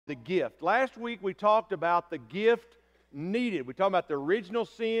the gift. Last week we talked about the gift needed. We talked about the original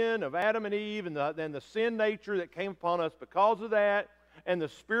sin of Adam and Eve and the sin nature that came upon us because of that, and the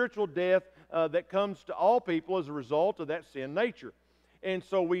spiritual death that comes to all people as a result of that sin nature. And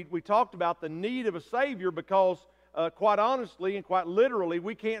so we talked about the need of a Savior because quite honestly and quite literally,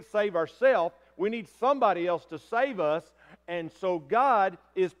 we can't save ourselves. We need somebody else to save us. And so God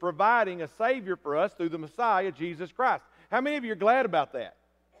is providing a Savior for us through the Messiah, Jesus Christ. How many of you are glad about that?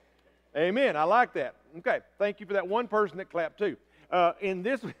 Amen. I like that. Okay. Thank you for that one person that clapped too. In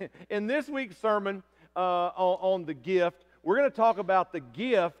this week's sermon on the gift, we're going to talk about the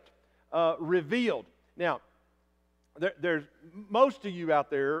gift revealed. Now, there's most of you out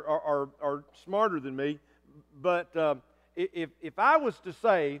there are smarter than me, but if I was to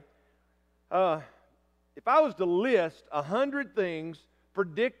say, if I was to list 100 things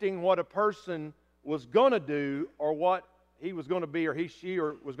predicting what a person was going to do or what he was going to be or she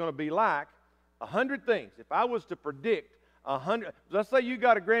was going to be like, 100 things. If I was to predict 100, let's say you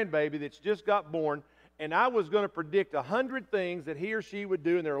got a grandbaby that's just got born, and I was going to predict 100 things that he or she would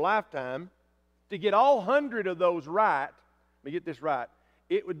do in their lifetime, to get all 100 of those right, let me get this right,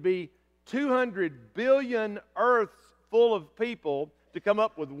 it would be 200 billion Earths full of people to come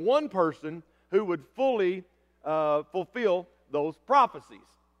up with one person who would fully fulfill those prophecies.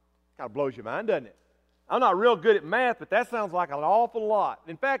 Kind of blows your mind, doesn't it? I'm not real good at math, but that sounds like an awful lot.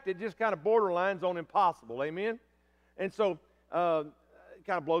 In fact, it just kind of borderlines on impossible, amen? And so it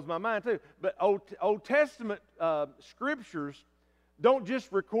kind of blows my mind too. But Old Testament scriptures don't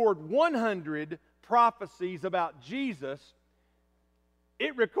just record 100 prophecies about Jesus.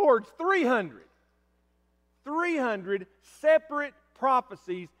 It records 300. 300 separate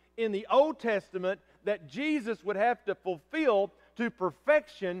prophecies in the Old Testament that Jesus would have to fulfill to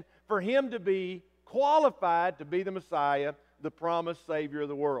perfection for Him to be qualified to be the Messiah, the promised Savior of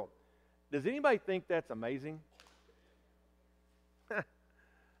the world. Does anybody think that's amazing?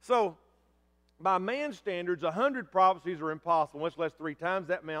 So, by man's standards, 100 prophecies are impossible, much less 3 times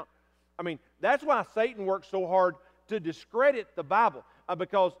that amount. I mean, that's why Satan works so hard to discredit the Bible,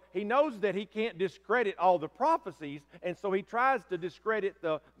 because he knows that he can't discredit all the prophecies, and so he tries to discredit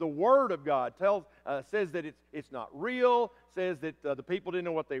the Word of God. Says that it's not real, says that the people didn't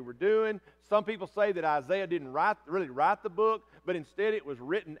know what they were doing. Some people say that Isaiah didn't really write the book, but instead it was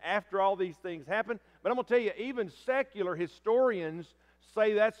written after all these things happened. But I'm going to tell you, even secular historians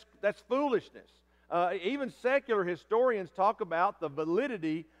say that's foolishness. Even secular historians talk about the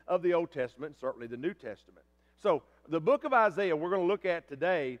validity of the Old Testament, and certainly the New Testament. So the book of Isaiah we're going to look at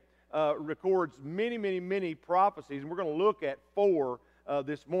today records many, many, many prophecies, and we're going to look at 4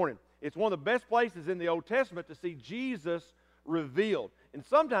 this morning. It's one of the best places in the Old Testament to see Jesus revealed. And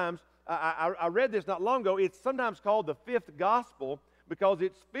sometimes, I read this not long ago, it's sometimes called the 5th gospel because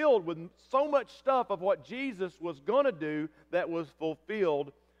it's filled with so much stuff of what Jesus was going to do that was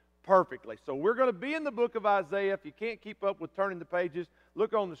fulfilled perfectly. So we're going to be in the book of Isaiah. If you can't keep up with turning the pages,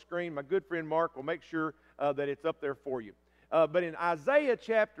 look on the screen. My good friend Mark will make sure that it's up there for you. But in Isaiah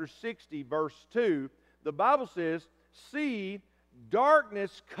chapter 60, verse 2, the Bible says, "See,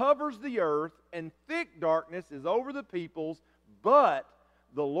 darkness covers the earth, and thick darkness is over the peoples, but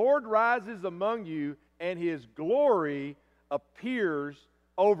the Lord rises among you, and His glory appears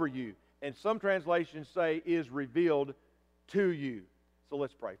over you." And some translations say, "is revealed to you." So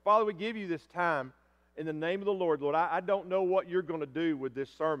let's pray. Father, we give you this time in the name of the Lord. Lord, I don't know what you're going to do with this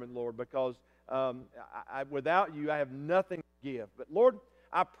sermon, Lord, because without you, I have nothing to give. But Lord,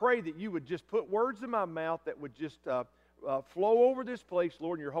 I pray that you would just put words in my mouth that would just flow over this place,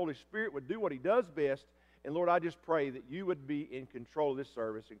 Lord, and your Holy Spirit would do what He does best. And Lord, I just pray that you would be in control of this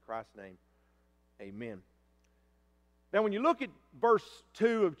service. In Christ's name, amen. Now, when you look at verse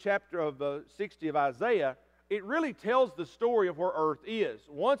 2 of chapter 60 of Isaiah, it really tells the story of where earth is.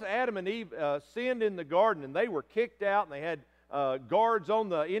 Once Adam and Eve sinned in the garden and they were kicked out, and they had guards on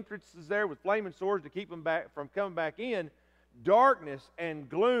the entrances there with flaming swords to keep them back from coming back in, darkness and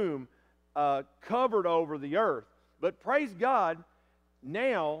gloom covered over the earth. But praise God,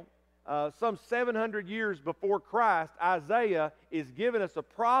 now, some 700 years before Christ, Isaiah is giving us a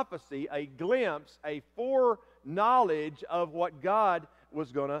prophecy, a glimpse, a foreknowledge of what God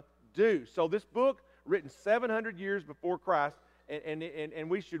was going to do. So this book, written 700 years before Christ, and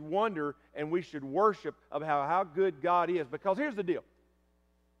we should wonder and we should worship of how good God is. Because here's the deal,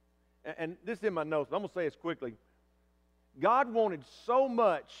 and this is in my notes, but I'm going to say this quickly. God wanted so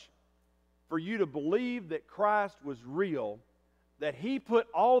much for you to believe that Christ was real that He put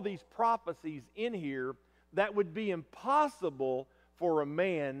all these prophecies in here that would be impossible for a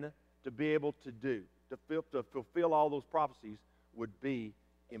man to be able to do. To fulfill all those prophecies would be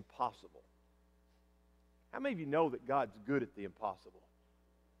impossible. How many of you know that God's good at the impossible?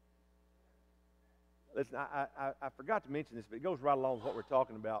 Listen, I forgot to mention this, but it goes right along with what we're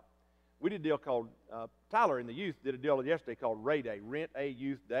talking about. We did a deal called, Tyler and the youth did a deal yesterday called Ray Day, Rent a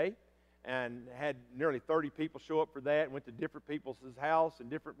Youth Day, and had nearly 30 people show up for that, and went to different people's house and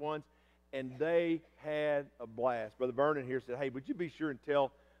different ones, and they had a blast. Brother Vernon here said, hey, would you be sure and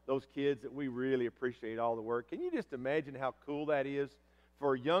tell those kids that we really appreciate all the work? Can you just imagine how cool that is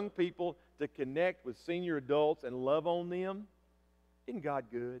for young people to connect with senior adults and love on them? Isn't God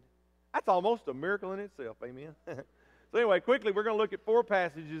good? That's almost a miracle in itself, amen? So anyway, quickly, we're going to look at 4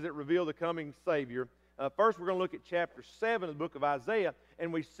 passages that reveal the coming Savior. First, we're going to look at chapter 7 of the book of Isaiah,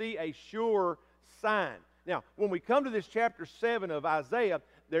 and we see a sure sign. Now, when we come to this chapter 7 of Isaiah,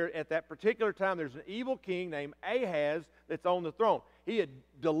 there at that particular time, there's an evil king named Ahaz that's on the throne. He had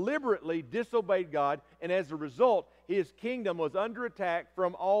deliberately disobeyed God, and as a result, his kingdom was under attack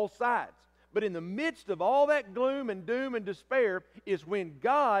from all sides. But in the midst of all that gloom and doom and despair is when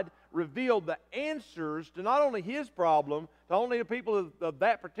God revealed the answers to not only his problem, to only the people of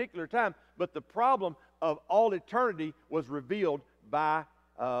that particular time, but the problem of all eternity was revealed by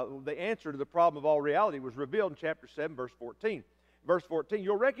the answer to the problem of all reality was revealed in chapter 7, verse 14. Verse 14,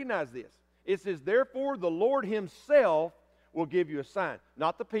 you'll recognize this. It says, therefore the Lord himself will give you a sign.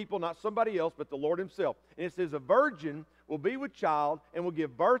 Not the people, not somebody else, but the Lord himself. And it says, a virgin will be with child and will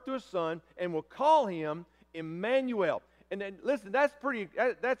give birth to a son and will call him Emmanuel. And then, listen, that's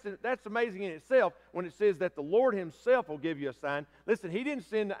amazing in itself when it says that the Lord himself will give you a sign. Listen, he didn't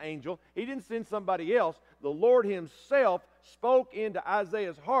send an angel. He didn't send somebody else. The Lord himself spoke into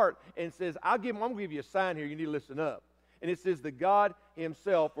Isaiah's heart and says, I'm going to give you a sign here. You need to listen up. And it says that God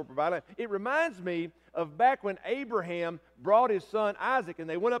himself will provide it. It reminds me of back when Abraham brought his son Isaac, and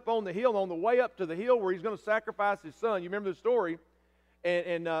they went up on the hill, and on the way up to the hill where he's going to sacrifice his son. You remember the story?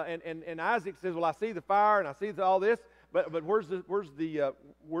 And Isaac says, well, I see the fire, and I see all this, but where's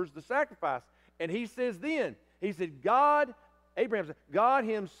the sacrifice? And he says then, he said, Abraham said, God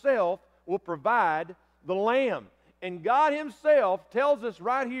himself will provide the lamb. And God himself tells us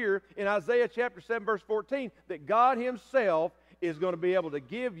right here in Isaiah chapter 7, verse 14, that God himself is going to be able to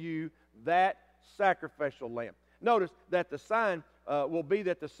give you that sacrificial lamb. Notice that the sign will be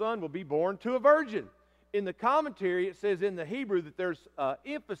that the son will be born to a virgin. In the commentary, it says in the Hebrew that there's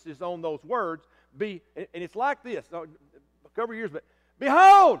emphasis on those words, and it's like this, a couple of years, but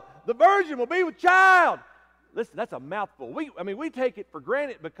behold, the virgin will be with child. Listen, that's a mouthful. We take it for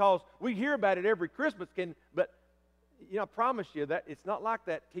granted because we hear about it every Christmas, but I promise you that it's not like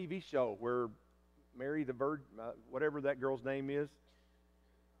that TV show where Mary the Virgin, whatever that girl's name is,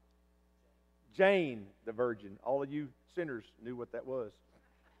 Jane the Virgin. All of you sinners knew what that was.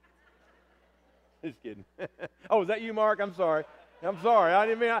 Just kidding. Oh, is that you, Mark? I'm sorry. I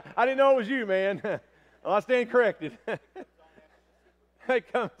didn't know it was you, man. Well, I stand corrected.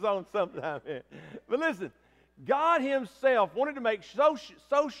 It comes on sometime, man. But listen, God himself wanted to make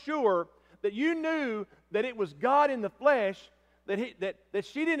so sure that you knew that it was God in the flesh, that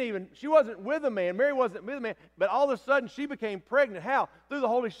she wasn't with a man, Mary wasn't with a man, but all of a sudden she became pregnant. How? Through the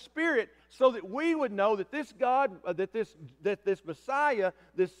Holy Spirit, so that we would know that this God, that this Messiah,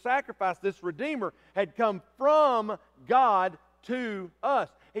 this sacrifice, this Redeemer had come from God to us.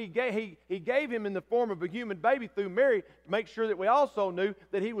 He gave him in the form of a human baby through Mary to make sure that we also knew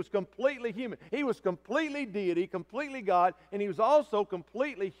that he was completely human. He was completely deity, completely God, and he was also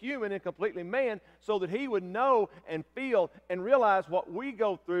completely human and completely man, so that he would know and feel and realize what we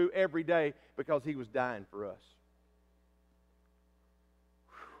go through every day because he was dying for us.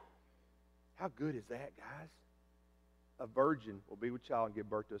 Whew. How good is that, guys? A virgin will be with child and give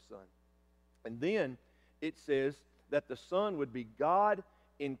birth to a son. And then it says that the son would be God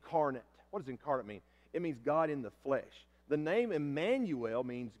incarnate. What does incarnate mean? It means God in the flesh. The name Emmanuel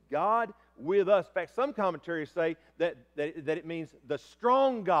means God with us. In fact, some commentaries say that it means the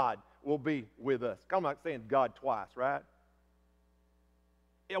strong God will be with us. Kind of like saying God twice, right?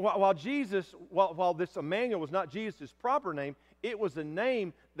 While this Emmanuel was not Jesus' proper name, it was a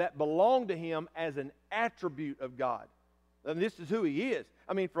name that belonged to him as an attribute of God. And this is who he is.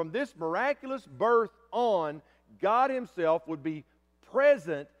 From this miraculous birth on, God himself would be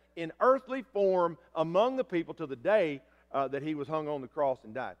present in earthly form among the people to the day that he was hung on the cross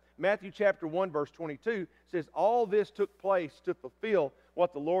and died. Matthew chapter 1 verse 22 says, all this took place to fulfill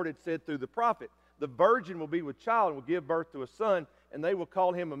what the Lord had said through the prophet. The virgin will be with child and will give birth to a son, and they will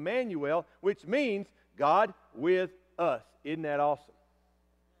call him Emmanuel, which means God with us. Isn't that awesome?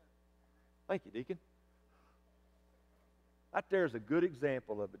 Thank you, deacon. Right there's a good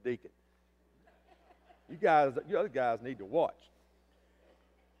example of a deacon. You other guys need to watch.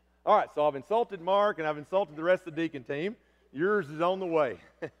 All right, so I've insulted Mark and I've insulted the rest of the deacon team. Yours is on the way.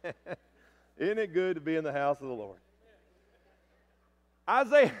 Isn't it good to be in the house of the Lord?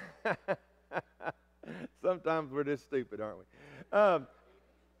 Isaiah. Sometimes we're just stupid, aren't we?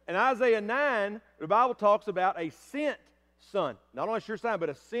 In Isaiah 9, the Bible talks about a sent son. Not only a sure sign, but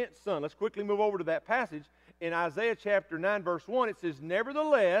a sent son. Let's quickly move over to that passage. In Isaiah chapter 9, verse 1, it says,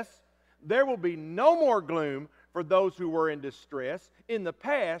 "Nevertheless, there will be no more gloom for those who were in distress. In the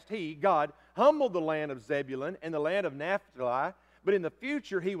past, He, God, humbled the land of Zebulun and the land of Naphtali. But in the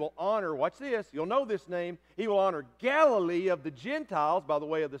future, He will honor," watch this, you'll know this name, "He will honor Galilee of the Gentiles by the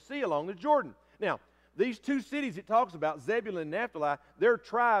way of the sea along the Jordan." Now, these two cities it talks about, Zebulun and Naphtali, they're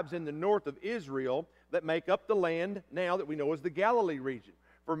tribes in the north of Israel that make up the land now that we know as the Galilee region.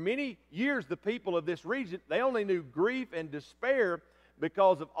 For many years, the people of this region, they only knew grief and despair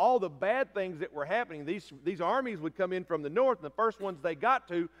because of all the bad things that were happening. These armies would come in from the north, and the first ones they got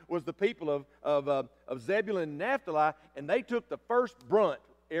to was the people of Zebulun and Naphtali, and they took the first brunt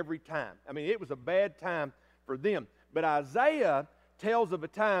every time. I mean, it was a bad time for them. But Isaiah tells of a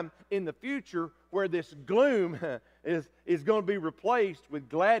time in the future where this gloom is going to be replaced with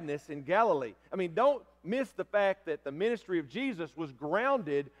gladness in Galilee. I mean, don't miss the fact that the ministry of Jesus was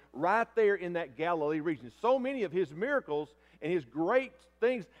grounded right there in that Galilee region. So many of His miracles and His great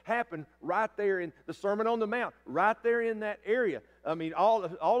things happened right there in the Sermon on the Mount, right there in that area. I mean, all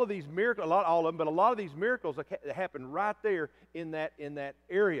of these miracles, not all of them, but a lot of these miracles happened right there in that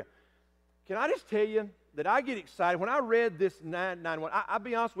area. Can I just tell you that I get excited when I read this 9:9:1? I'll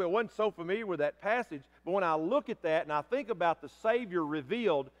be honest with you, I wasn't so familiar with that passage, but when I look at that and I think about the Savior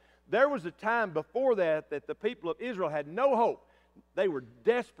revealed, there was a time before that the people of Israel had no hope. They were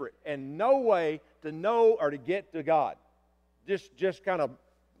desperate and no way to know or to get to God. Just kind of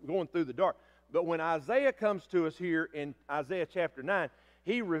going through the dark. But when Isaiah comes to us here in Isaiah chapter 9,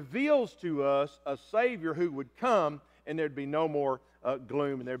 he reveals to us a Savior who would come, and there'd be no more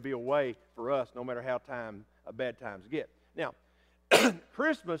gloom, and there'd be a way for us no matter how bad times get. Now,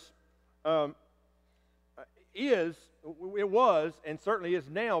 Christmas was, and certainly is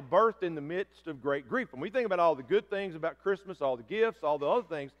now, birthed in the midst of great grief. When we think about all the good things about Christmas, all the gifts, all the other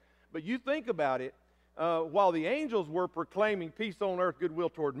things, but you think about it, while the angels were proclaiming peace on earth, goodwill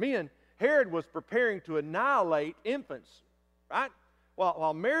toward men, Herod was preparing to annihilate infants, right?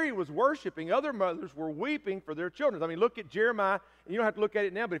 While Mary was worshiping, other mothers were weeping for their children. I mean, look at Jeremiah, and you don't have to look at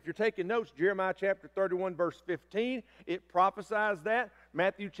it now, but if you're taking notes, Jeremiah chapter 31, verse 15, it prophesies that.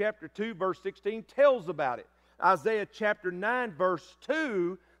 Matthew chapter 2, verse 16 tells about it. Isaiah chapter 9, verse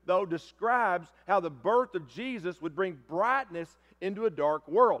 2, though, describes how the birth of Jesus would bring brightness into a dark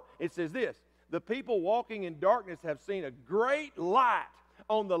world. It says this, "The people walking in darkness have seen a great light.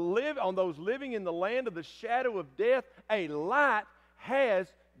 On those living in the land of the shadow of death, a light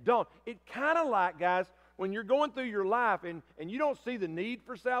has dawned." It kind of like, guys, when you're going through your life and you don't see the need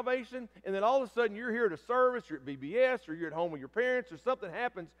for salvation, and then all of a sudden you're here at a service, you're at VBS, or you're at home with your parents, or something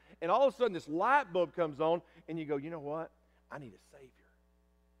happens, and all of a sudden this light bulb comes on, and you go, you know what? I need a Savior.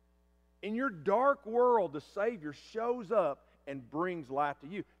 In your dark world, the Savior shows up and brings light to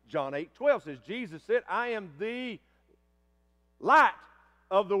you. John 8:12 says, Jesus said, "I am the light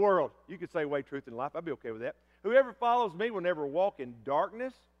of the world." You could say way, truth, and life. I'd be okay with that. "Whoever follows me will never walk in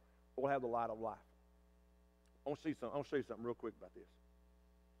darkness, but will have the light of life." I want to show you something real quick about this.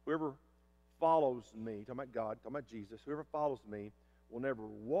 Whoever follows me, talking about God, talking about Jesus, whoever follows me will never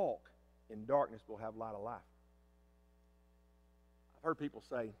walk in darkness, but will have light of life. I've heard people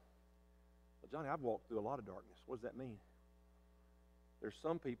say, "Well, Johnny, I've walked through a lot of darkness." What does that mean? There's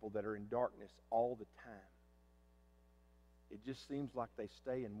some people that are in darkness all the time. It just seems like they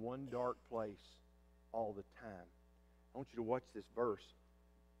stay in one dark place all the time. I want you to watch this verse.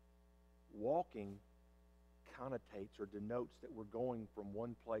 Walking connotates or denotes that we're going from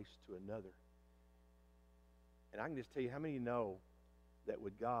one place to another. And I can just tell you, how many of you know that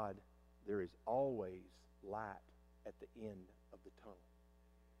with God, there is always light at the end of the tunnel?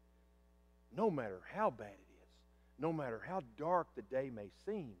 No matter how bad it is, no matter how dark the day may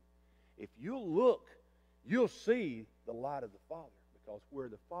seem, if you'll look, you'll see the light of the Father, because where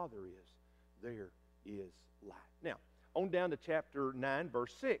the Father is, there is light. Now, on down to chapter 9,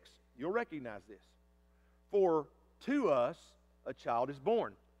 verse 6. You'll recognize this. "For to us a child is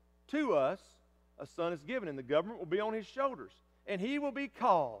born. To us a son is given, and the government will be on his shoulders. And he will be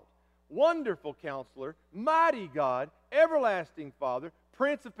called Wonderful Counselor, Mighty God, Everlasting Father,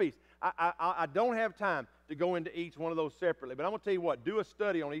 Prince of Peace." I don't have time to go into each one of those separately, but I'm going to tell you what, do a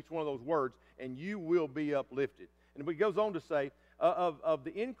study on each one of those words, and you will be uplifted. And it goes on to say, of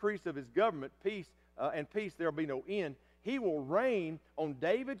the increase of his government, peace there will be no end. he will reign on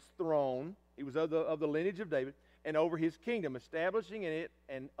David's throne. He was of the lineage of David, and over his kingdom, establishing in it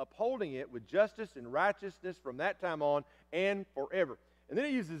and upholding it with justice and righteousness from that time on and forever. And then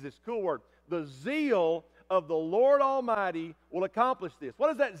he uses this cool word, the zeal of the Lord Almighty will accomplish this. What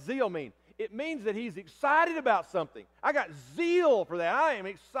does that zeal mean? It means that he's excited about something. I got zeal for that. I am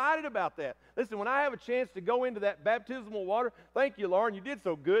excited about that. Listen, when I have a chance to go into that baptismal water, thank you, Lauren, you did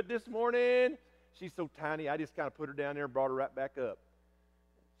so good this morning. She's so tiny, I just kind of put her down there and brought her right back up.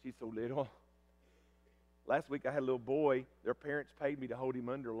 She's so little. Last week I had a little boy. Their parents paid me to hold him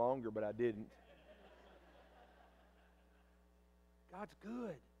under longer, but I didn't. God's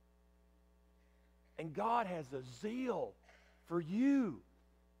good. And God has a zeal for you.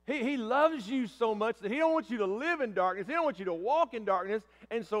 He loves you so much that he don't want you to live in darkness. He don't want you to walk in darkness.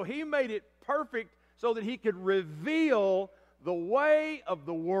 And so he made it perfect so that he could reveal the way of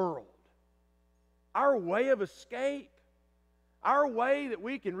the world. Our way of escape. Our way that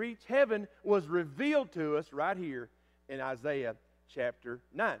we can reach heaven was revealed to us right here in Isaiah chapter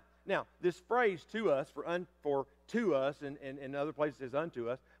 9. Now, this phrase to us, for to us, and other places says unto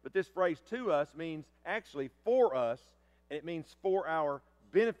us, but this phrase to us means actually for us, and it means for our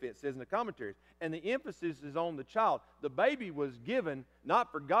benefit, says in the commentaries. And the emphasis is on the child. The baby was given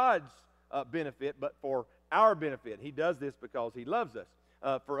not for God's benefit, but for our benefit. He does this because he loves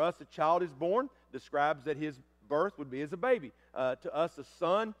us. For us, a child is born, describes that his birth would be as a baby. To us, a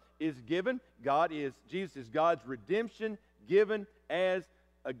son is given. Jesus is God's redemption given as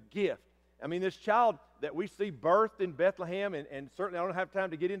a gift. I mean, this child that we see birthed in Bethlehem, and certainly I don't have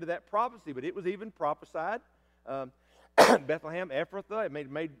time to get into that prophecy, but it was even prophesied. Bethlehem, Ephrathah,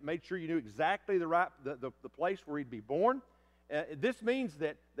 it made sure you knew exactly the place where he'd be born. This means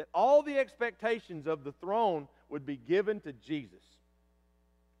that all the expectations of the throne would be given to Jesus.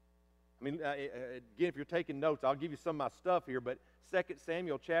 I mean, again, if you're taking notes, I'll give you some of my stuff here, but 2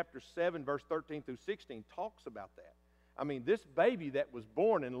 Samuel chapter 7, verse 13 through 16 talks about that. I mean, this baby that was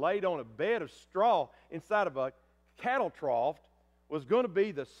born and laid on a bed of straw inside of a cattle trough was going to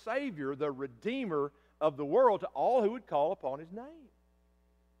be the Savior, the Redeemer of the world to all who would call upon his name.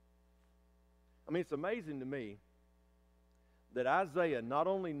 I mean, it's amazing to me that Isaiah not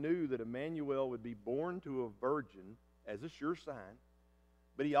only knew that Emmanuel would be born to a virgin as a sure sign,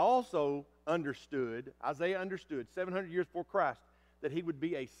 but he also understood, Isaiah understood 700 years before Christ, that he would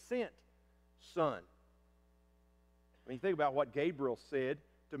be a sent son. I mean, think about what Gabriel said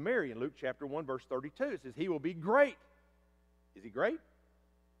to Mary in Luke chapter 1, verse 32. It says, he will be great. Is he great?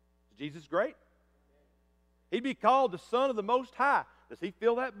 Is Jesus great? He'd be called the Son of the Most High. Does he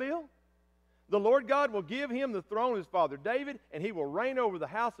fill that bill? The Lord God will give him the throne of his father David, and he will reign over the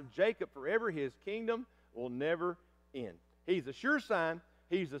house of Jacob forever. His kingdom will never end. He's a sure sign.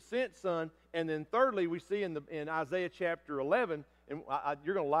 He's a sent son. And then thirdly, we see in Isaiah chapter 11, and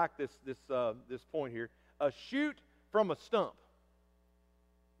you're going to like this point here, a shoot from a stump.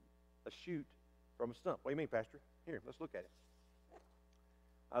 A shoot from a stump. What do you mean, Pastor? Here, let's look at it.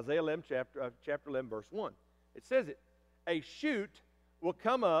 Isaiah 11, chapter 11, verse 1. It says it, a shoot will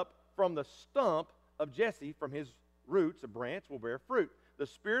come up from the stump of Jesse, from his roots, a branch will bear fruit. The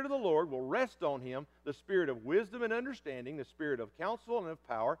Spirit of the Lord will rest on him, the Spirit of wisdom and understanding, the Spirit of counsel and of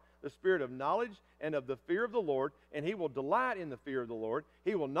power, the Spirit of knowledge and of the fear of the Lord, and he will delight in the fear of the Lord.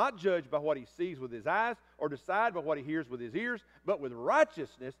 He will not judge by what he sees with his eyes or decide by what he hears with his ears, but with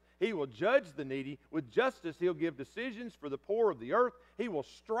righteousness he will judge the needy. With justice he'll give decisions for the poor of the earth. He will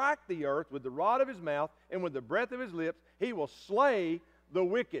strike the earth with the rod of his mouth, and with the breath of his lips he will slay the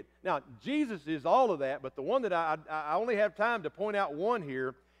wicked. Now, Jesus is all of that, but the one that I only have time to point out one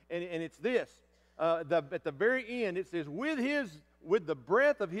here, and it's this. At the very end, it says, with the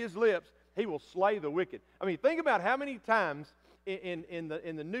breath of his lips, he will slay the wicked. I mean, think about how many times in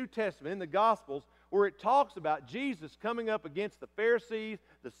the New Testament, in the Gospels, where it talks about Jesus coming up against the Pharisees,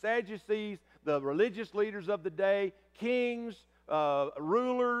 the Sadducees, the religious leaders of the day, kings,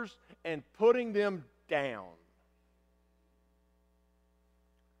 rulers, and putting them down.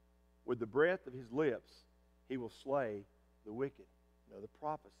 With the breath of his lips, he will slay the wicked. Another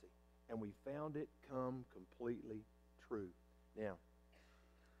prophecy. And we found it come completely true. Now,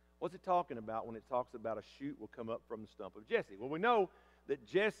 what's it talking about when it talks about a shoot will come up from the stump of Jesse? Well, we know that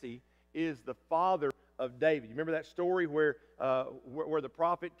Jesse is the father of David. You remember that story where the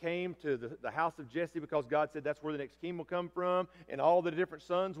prophet came to the house of Jesse because God said that's where the next king will come from, and all the different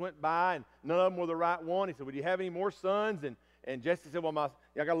sons went by, and none of them were the right one. He said, "Would you have any more sons?" And Jesse said, "Well, I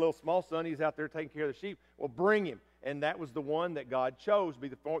got a little small son. He's out there taking care of the sheep. Well, bring him." And that was the one that God chose to be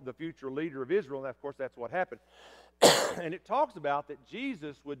the future leader of Israel. And, of course, that's what happened. And it talks about that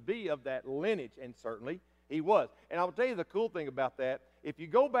Jesus would be of that lineage, and certainly He was. And I'll tell you the cool thing about that. If you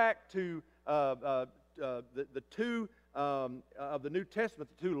go back to the two of the New Testament,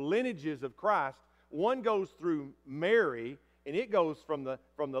 the two lineages of Christ, one goes through Mary, and it goes from the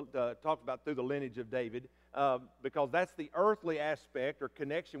talks about through the lineage of David, because that's the earthly aspect or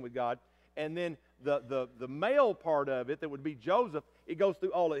connection with God. And then the male part of it, that would be Joseph, it goes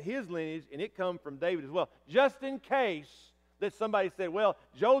through all of his lineage, and it comes from David as well. Just in case that somebody said, well,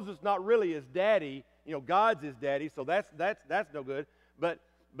 Joseph's not really his daddy, God's his daddy, so that's no good. But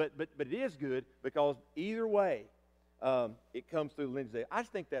it is good, because either way, it comes through the lineage of David. I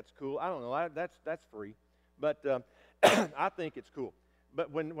just think that's cool. I don't know, that's free, but I think it's cool. But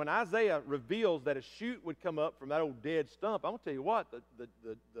when Isaiah reveals that a shoot would come up from that old dead stump, I'm going to tell you what,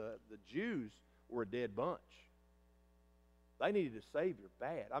 the Jews were a dead bunch. They needed a Savior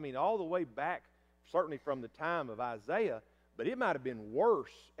bad. I mean, all the way back, certainly from the time of Isaiah, but it might have been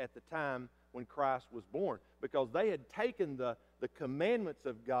worse at the time when Christ was born, because they had taken the commandments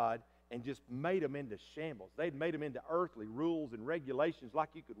of God and just made them into shambles. They'd made them into earthly rules and regulations, like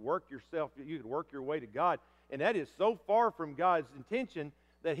you could work your way to God. And that is so far from God's intention,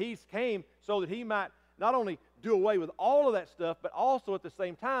 that He came so that He might not only do away with all of that stuff, but also at the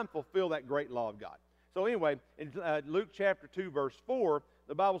same time fulfill that great law of God. So anyway, in Luke chapter 2, verse 4,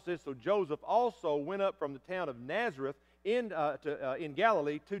 the Bible says, so Joseph also went up from the town of Nazareth in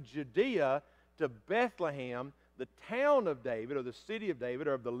Galilee to Judea, to Bethlehem, the town of David, or the city of David,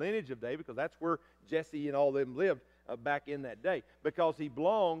 or of the lineage of David, because that's where Jesse and all of them lived back in that day, because he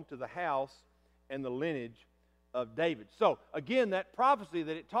belonged to the house and the lineage of David. So, again, that prophecy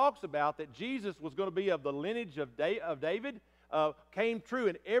that it talks about, that Jesus was going to be of the lineage of David, came true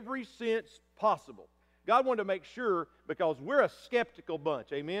in every sense possible. God wanted to make sure, because we're a skeptical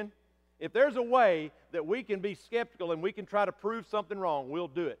bunch, amen? If there's a way that we can be skeptical and we can try to prove something wrong, we'll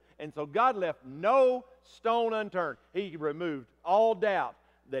do it. And so God left no stone unturned. He removed all doubt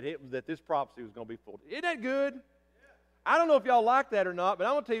that this prophecy was going to be fulfilled. Isn't that good? I don't know if y'all like that or not, but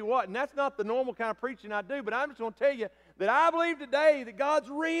I'm going to tell you what, and that's not the normal kind of preaching I do, but I'm just going to tell you that I believe today that God's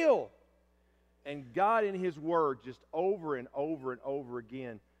real. And God in His Word, just over and over and over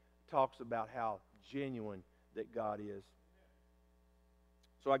again, talks about how genuine that God is.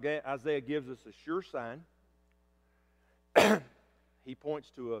 So Isaiah gives us a sure sign. He points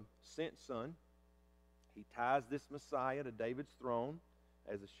to a sent son. He ties this Messiah to David's throne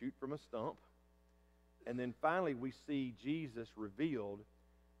as a shoot from a stump. And then finally we see Jesus revealed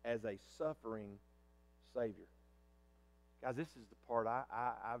as a suffering Savior. Guys, this is the part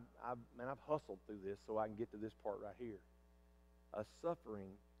I've hustled through this so I can get to this part right here. A suffering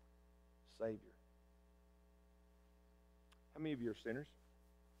Savior. How many of you are sinners?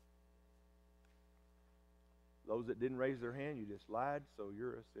 Those that didn't raise their hand, you just lied, so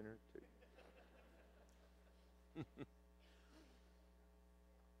you're a sinner too.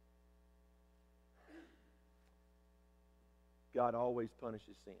 God always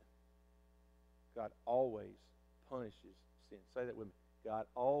punishes sin. God always punishes sin. Say that with me. God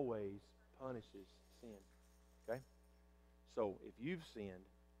always punishes sin. Okay? So if you've sinned,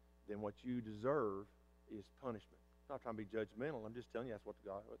 then what you deserve is punishment. I'm not trying to be judgmental. I'm just telling you that's what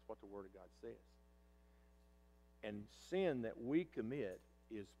the Word of God says. And sin that we commit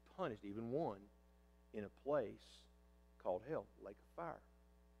is punished, even one, in a place called hell, lake of fire,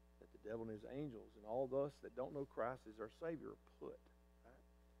 that the devil and his angels and all of us that don't know Christ as our Savior are put. Right?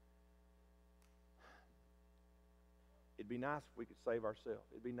 It'd be nice if we could save ourselves.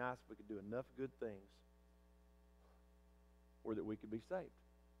 It'd be nice if we could do enough good things or that we could be saved.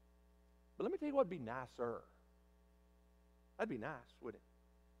 But let me tell you what would be nicer. That'd be nice, wouldn't it?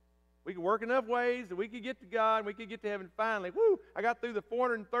 We could work enough ways that we could get to God and we could get to heaven finally. Woo! I got through the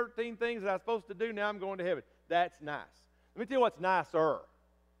 413 things that I was supposed to do. Now I'm going to heaven. That's nice. Let me tell you what's nicer.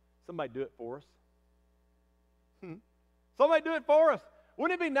 Somebody do it for us. Somebody do it for us.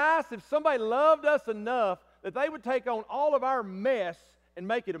 Wouldn't it be nice if somebody loved us enough that they would take on all of our mess and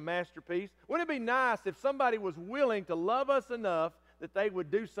make it a masterpiece? Wouldn't it be nice if somebody was willing to love us enough that they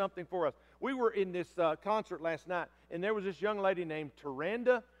would do something for us? We were in this concert last night, and there was this young lady named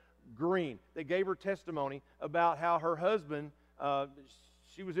Taranda Green that gave her testimony about how her husband,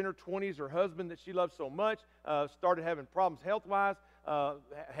 she was in her 20s, her husband that she loved so much, started having problems health-wise,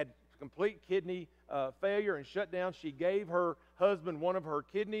 had complete kidney failure and shut down. She gave her husband one of her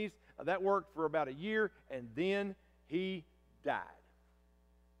kidneys. That worked for about a year, and then he died.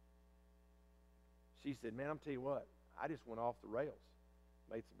 She said, man, I'm telling you what, I just went off the rails.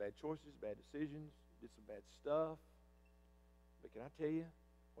 Made some bad choices, bad decisions, did some bad stuff. But can I tell you,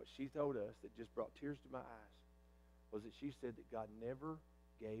 what she told us that just brought tears to my eyes was that she said that God never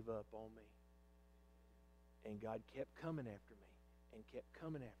gave up on me. And God kept coming after me and kept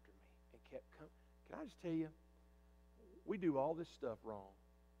coming after me and kept coming. Can I just tell you, we do all this stuff wrong.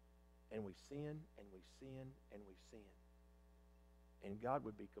 And we sin and we sin and we sin. And God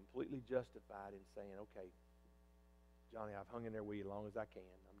would be completely justified in saying, okay, Johnny, I've hung in there with you as long as I can.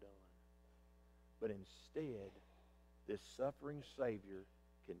 I'm done. But instead, this suffering Savior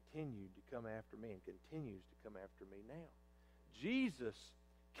continued to come after me and continues to come after me now. Jesus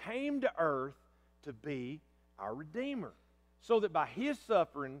came to earth to be our Redeemer, so that by His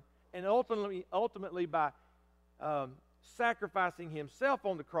suffering and ultimately by sacrificing Himself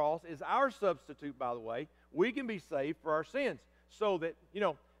on the cross as our substitute, by the way, we can be saved for our sins. So that,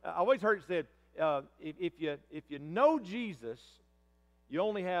 I always heard it said, if you know Jesus, you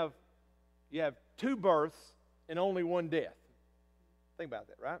have two births and only one death. Think about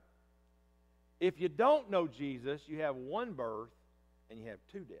that, right? If you don't know Jesus, you have one birth and you have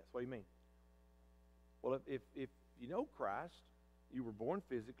two deaths. What do you mean? Well, if you know Christ, you were born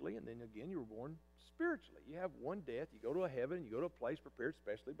physically, and then again you were born spiritually. You have one death. You go to a heaven, you go to a place prepared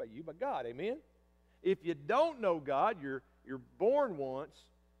specially by you, by God. Amen? If you don't know God, you're born once,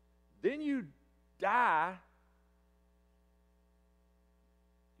 then you die.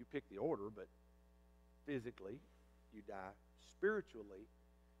 You pick the order, but physically, you die spiritually,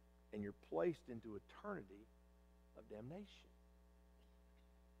 and you're placed into eternity of damnation.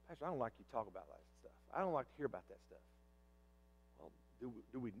 Pastor, I don't like you to talk about that stuff. I don't like to hear about that stuff. Well,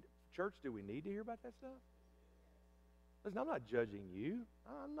 do we need to hear about that stuff? Listen, I'm not judging you.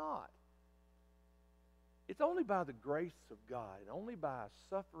 I'm not. It's only by the grace of God and only by a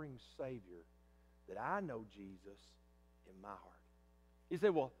suffering Savior that I know Jesus in my heart. You say,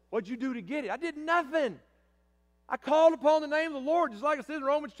 well, what'd you do to get it? I did nothing. I called upon the name of the Lord, just like it says in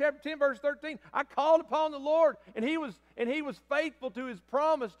Romans chapter 10, verse 13. I called upon the Lord, and He was faithful to His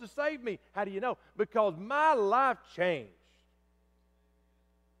promise to save me. How do you know? Because my life changed.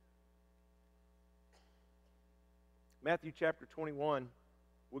 Matthew chapter 21,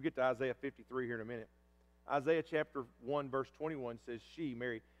 we'll get to Isaiah 53 here in a minute. Isaiah chapter 1, verse 21 says, she,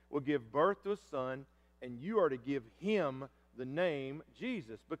 Mary, will give birth to a son, and you are to give him the name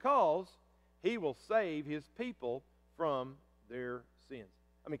Jesus, because He will save His people from their sins.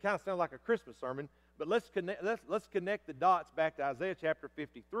 I mean, it kind of sounds like a Christmas sermon, but let's connect the dots back to Isaiah chapter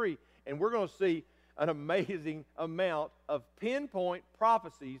 53, and we're going to see an amazing amount of pinpoint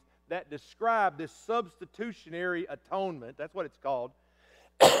prophecies that describe this substitutionary atonement, that's what it's called,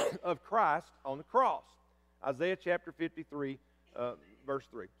 of Christ on the cross. Isaiah chapter 53, verse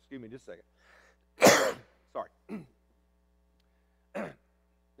 3. Excuse me just a second. Sorry.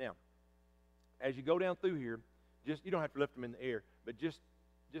 Now, as you go down through here, you don't have to lift them in the air, but just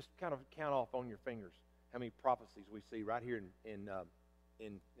kind of count off on your fingers how many prophecies we see right here in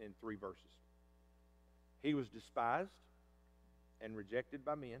 3 verses. He was despised and rejected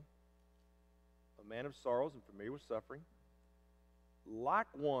by men, a man of sorrows and familiar with suffering, like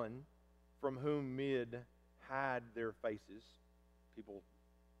one from whom men hide their faces.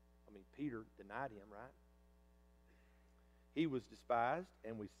 Peter denied Him, right? He was despised,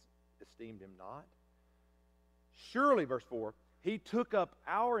 and we esteemed Him not. Surely, verse 4, He took up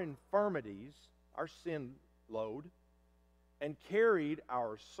our infirmities, our sin load, and carried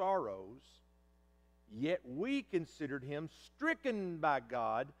our sorrows, yet we considered Him stricken by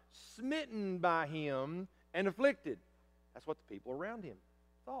God, smitten by Him, and afflicted. That's what the people around Him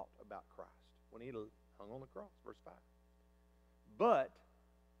thought about Christ when He hung on the cross, verse 5. But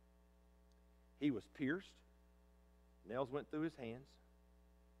He was pierced, nails went through His hands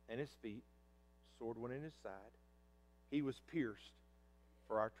and His feet, sword went in His side. He was pierced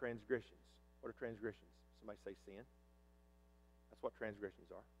for our transgressions. What are transgressions? Somebody say sin. That's what transgressions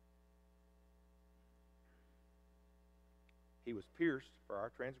are. He was pierced for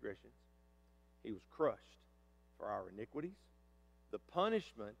our transgressions. He was crushed for our iniquities. The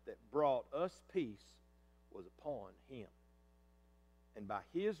punishment that brought us peace was upon Him. And by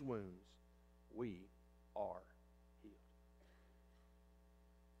His wounds we are healed.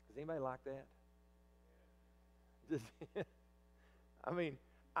 Does anybody like that?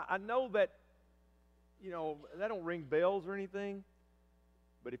 I know that, that don't ring bells or anything,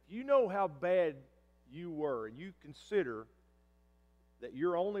 but if you know how bad you were and you consider that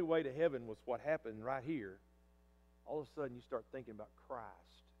your only way to heaven was what happened right here, all of a sudden you start thinking about Christ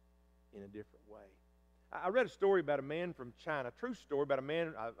in a different way. I read a story about a man from China, a true story about a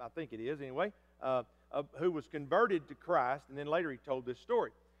man, I think it is anyway, who was converted to Christ, and then later he told this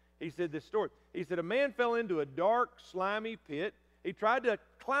story. He said this story. He said, a man fell into a dark, slimy pit. He tried to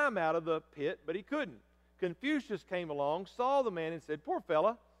climb out of the pit, but he couldn't. Confucius came along, saw the man, and said, poor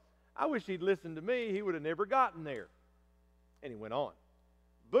fella, I wish he'd listened to me. He would have never gotten there. And he went on.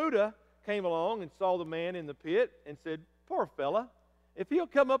 Buddha came along and saw the man in the pit and said, poor fella, if he'll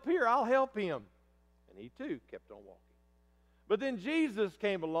come up here, I'll help him. And he too kept on walking. But then Jesus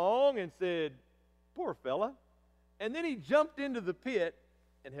came along and said, poor fella. And then he jumped into the pit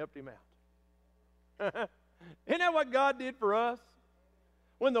and helped him out. Isn't that what God did for us?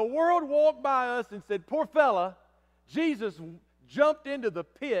 When the world walked by us and said, poor fella, Jesus jumped into the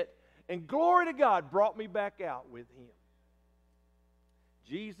pit and glory to God brought me back out with him.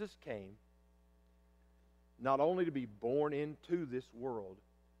 Jesus came not only to be born into this world,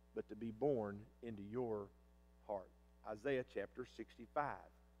 but to be born into your heart. Isaiah chapter 65,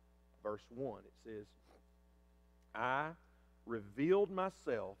 verse 1, it says, I revealed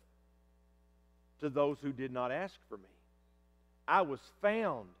myself to those who did not ask for me. I was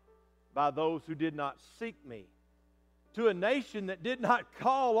found by those who did not seek me. To a nation that did not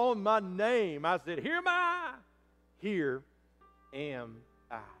call on my name, I said, here am I, here am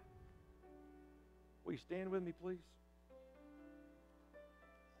I. Will you stand with me, please?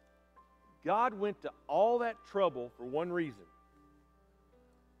 God went to all that trouble for one reason,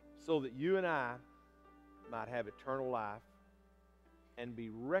 so that you and I might have eternal life and be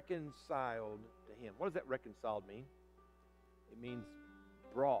reconciled to him. What does that reconciled mean? It means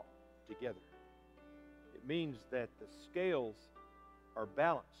brought together. It means that the scales are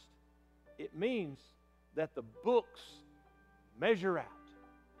balanced. It means that the books measure out.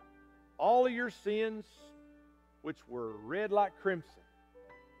 All of your sins, which were red like crimson,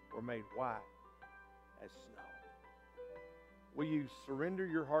 were made white as snow. Will you surrender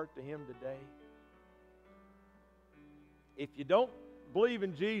your heart to him today? If you don't believe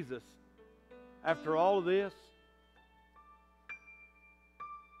in Jesus after all of this,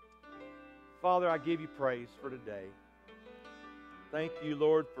 Father, I give you praise for today. Thank you,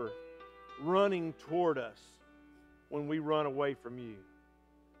 Lord, for running toward us when we run away from you.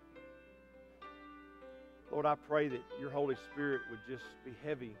 Lord, I pray that your Holy Spirit would just be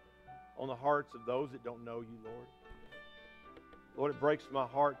heavy on the hearts of those that don't know you, Lord. Lord, it breaks my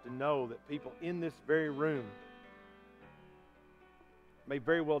heart to know that people in this very room may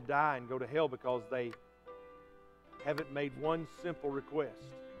very well die and go to hell because they haven't made one simple request.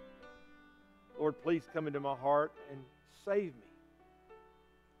 Lord, please come into my heart and save me.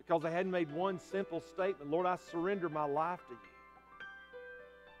 Because they hadn't made one simple statement. Lord, I surrender my life to you.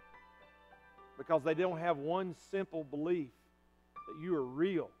 Because they don't have one simple belief that you are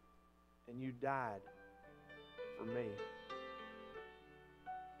real and you died for me.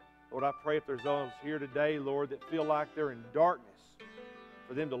 Lord, I pray if there's those here today, Lord, that feel like they're in darkness,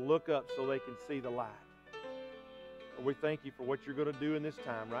 for them to look up so they can see the light. Lord, we thank you for what you're going to do in this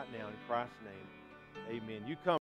time right now. In Christ's name, amen. You come.